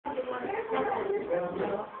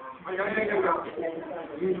Quick.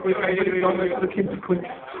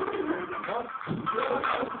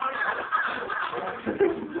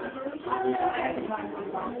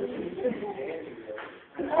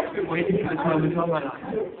 I've been waiting for this moment all my life.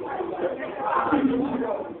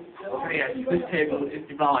 So yes, this table is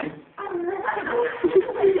divine.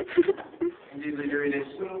 Indeed, the jury is.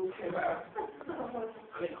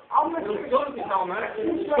 I'm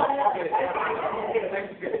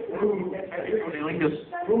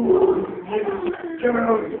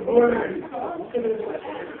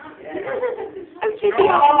video.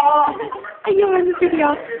 Are you in the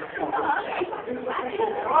video?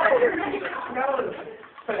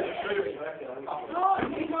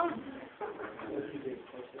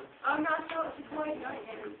 I'm not sure what's the point.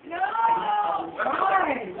 No!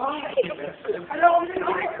 Why? I don't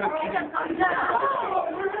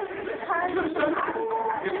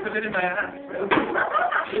Just put it in my hand.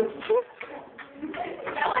 It's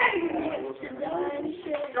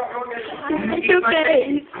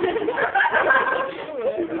okay.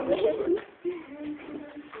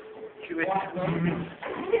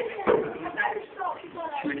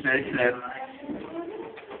 She was very slow.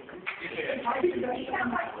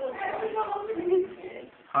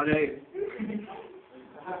 How do you?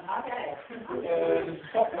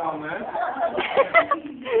 Stop down there.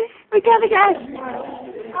 We gotta go.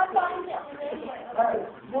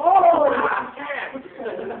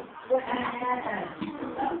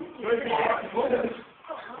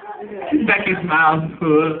 Becky's mouth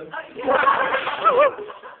full.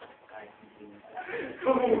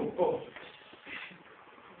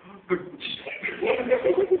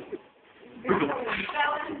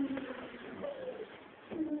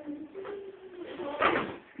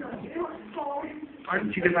 Why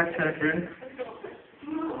don't you get back to that room?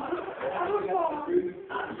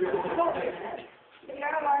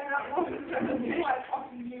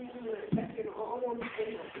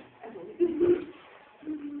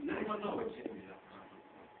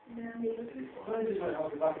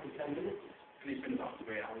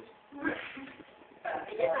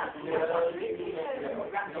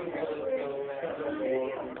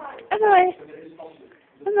 Anyway.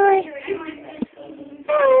 Anyway.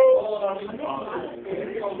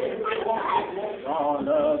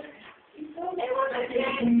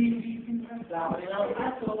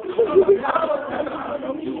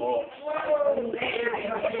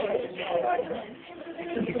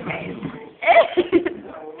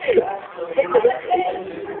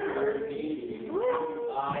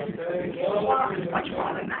 Much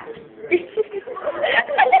more than that.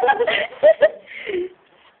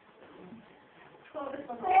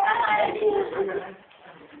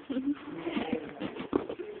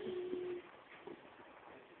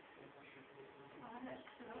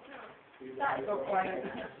 I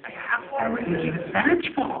have to really the search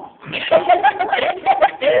for.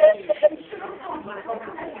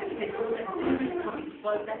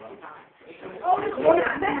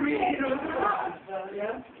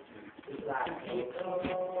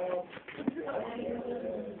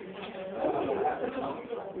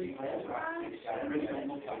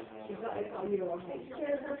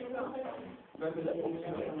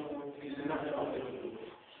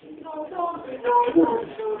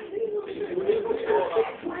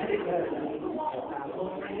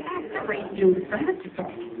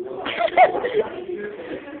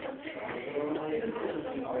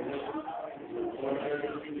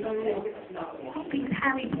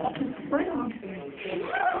 Harry Potter's friend.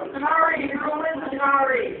 Harry, who is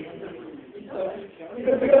Harry?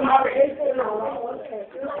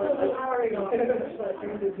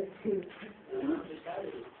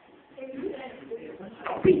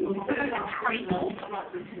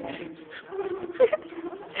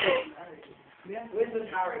 Where's the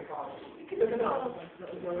Harry from?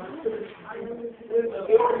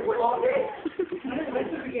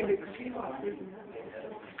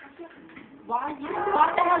 Why the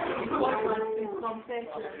hell did you want this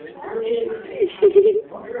conversation?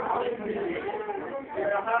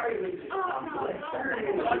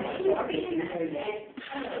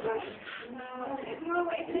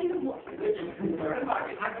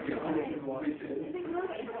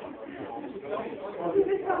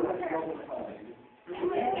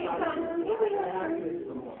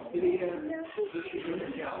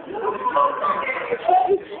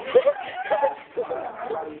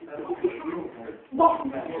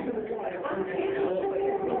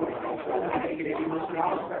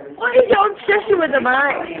 What is your obsession with the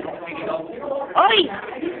bike? Oi!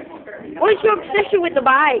 What is your obsession with the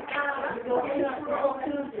bike?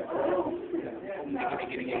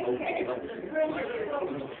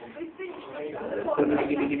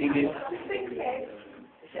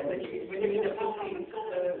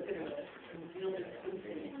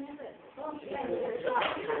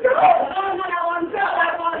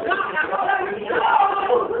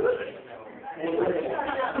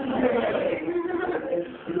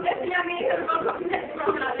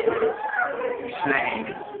 Slag.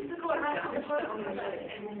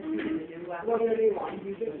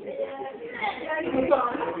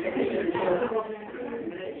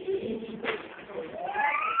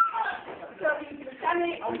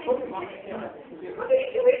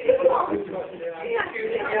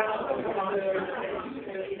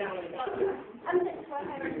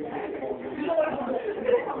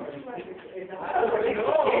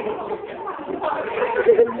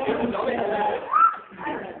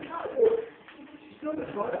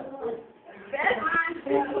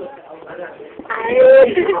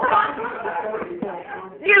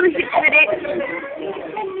 Nearly 6 minutes.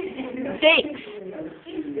 6.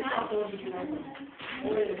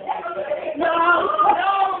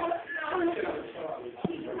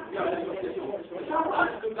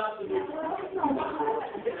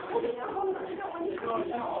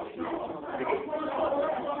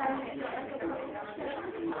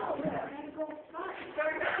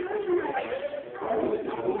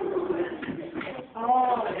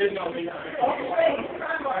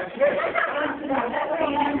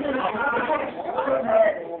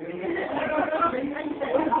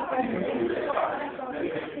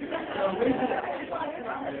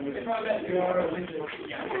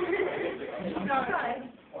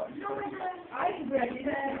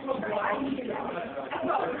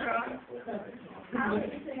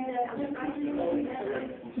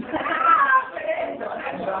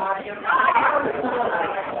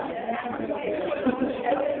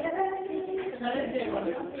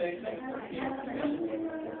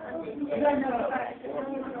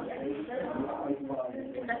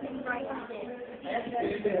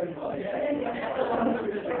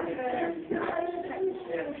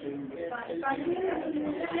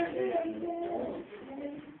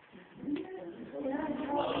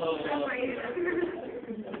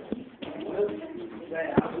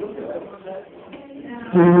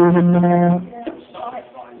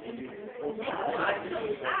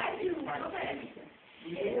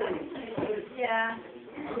 Yeah.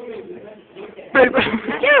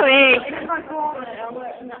 Joey!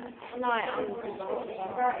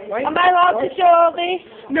 Am I allowed to show this?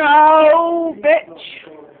 No, bitch.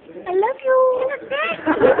 I love you.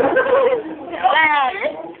 Flag.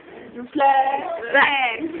 Flag.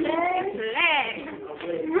 Flag. Flag.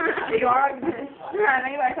 You are.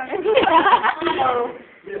 Anyway,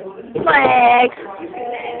 Flag.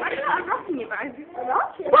 I'm rocking you guys.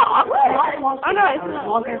 What? Oh no, it's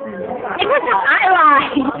not. It was a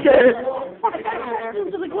highlight.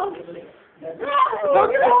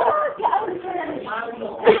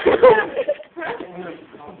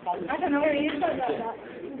 I don't know where he is.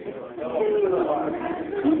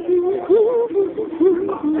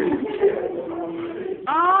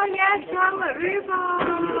 Oh yes, Charlotte Rhubarb.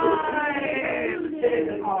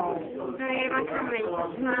 Sorry, my camera is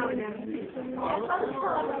now then.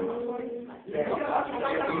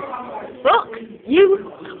 Look,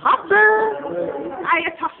 you hopper. I a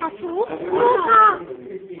tougher fool.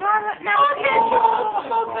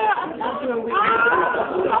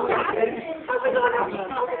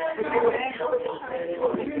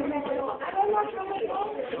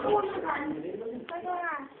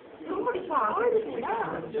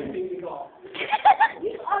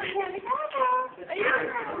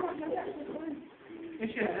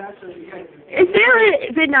 It's barely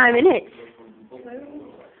been 9 minutes.